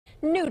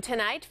New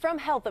tonight from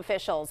health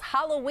officials,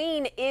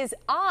 Halloween is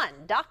on.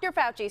 Dr.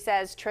 Fauci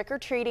says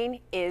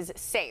trick-or-treating is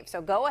safe.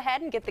 So go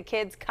ahead and get the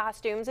kids'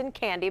 costumes and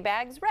candy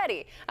bags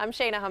ready. I'm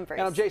Shayna Humphries.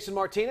 And I'm Jason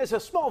Martinez.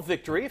 A small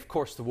victory. Of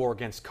course, the war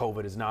against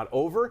COVID is not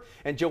over.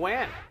 And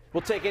Joanne,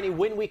 we'll take any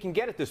win we can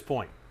get at this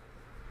point.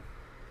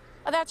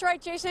 That's right,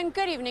 Jason.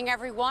 Good evening,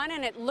 everyone.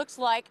 And it looks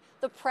like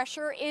the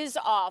pressure is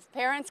off.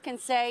 Parents can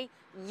say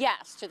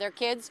yes to their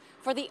kids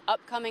for the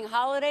upcoming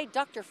holiday.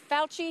 Dr.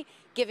 Fauci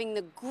giving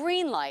the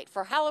green light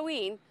for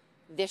Halloween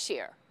this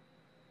year.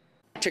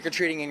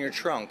 Trick-or-treating in your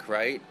trunk,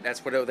 right?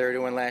 That's what they were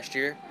doing last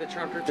year. The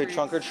trunk or treats. The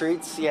trunk or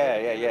treats?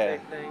 Yeah.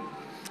 Big thing.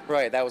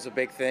 Right, that was a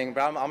big thing.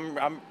 But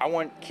I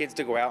want kids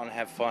to go out and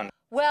have fun.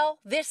 Well,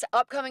 this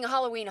upcoming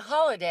Halloween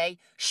holiday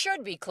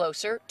should be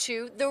closer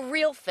to the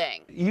real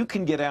thing. You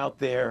can get out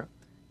there.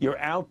 You're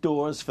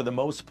outdoors for the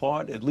most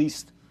part, at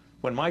least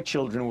when my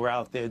children were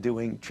out there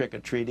doing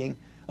trick-or-treating,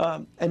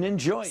 and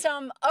enjoy.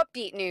 Some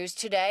upbeat news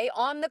today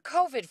on the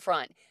COVID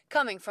front,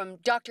 coming from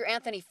Dr.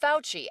 Anthony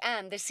Fauci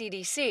and the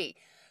CDC.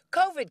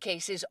 COVID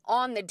cases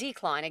on the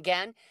decline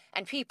again,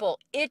 and people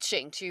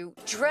itching to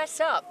dress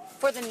up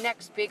for the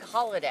next big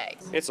holiday.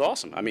 It's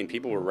awesome. I mean,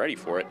 people were ready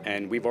for it,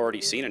 and we've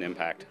already seen an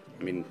impact.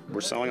 I mean,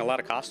 we're selling a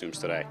lot of costumes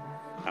today.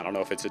 I don't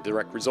know if it's a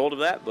direct result of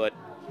that, but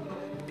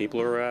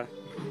people are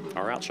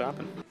out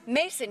shopping.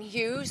 Mason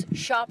Hughes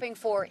shopping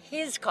for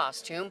his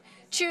costume,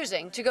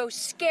 choosing to go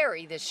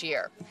scary this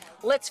year.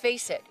 Let's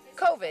face it,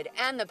 COVID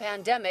and the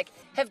pandemic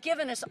have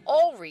given us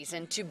all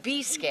reason to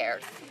be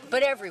scared,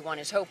 but everyone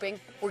is hoping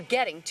we're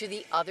getting to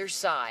the other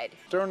side.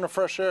 They're in the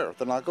fresh air.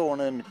 They're not going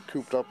in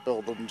cooped up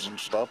buildings and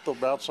stuff. They'll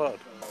be outside.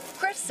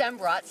 Chris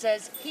Sembrot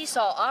says he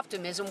saw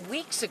optimism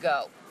weeks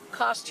ago.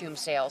 Costume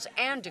sales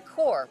and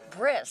decor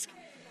brisk.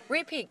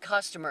 Repeat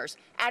customers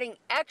adding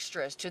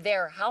extras to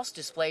their house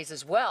displays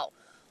as well.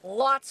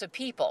 Lots of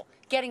people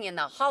getting in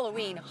the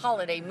Halloween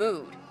holiday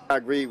mood. I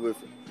agree with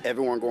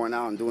everyone going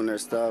out and doing their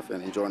stuff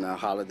and enjoying their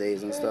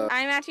holidays and stuff.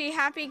 I'm actually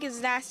happy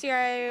because last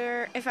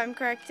year, if I'm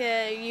correct,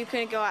 you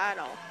couldn't go out at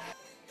all.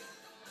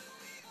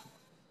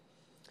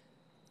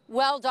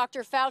 Well,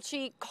 Dr.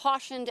 Fauci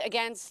cautioned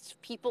against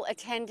people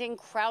attending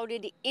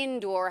crowded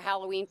indoor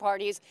Halloween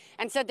parties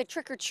and said the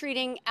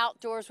trick-or-treating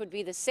outdoors would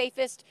be the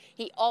safest.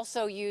 He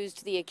also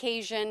used the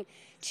occasion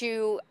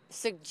to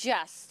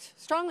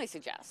strongly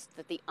suggest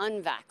that the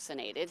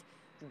unvaccinated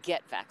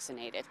get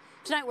vaccinated.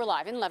 Tonight we're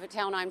live in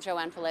Levittown. I'm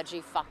Joanne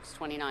Pileggi, Fox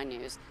 29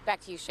 News.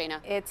 Back to you, Shayna.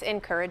 It's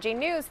encouraging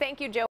news. Thank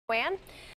you, Joanne.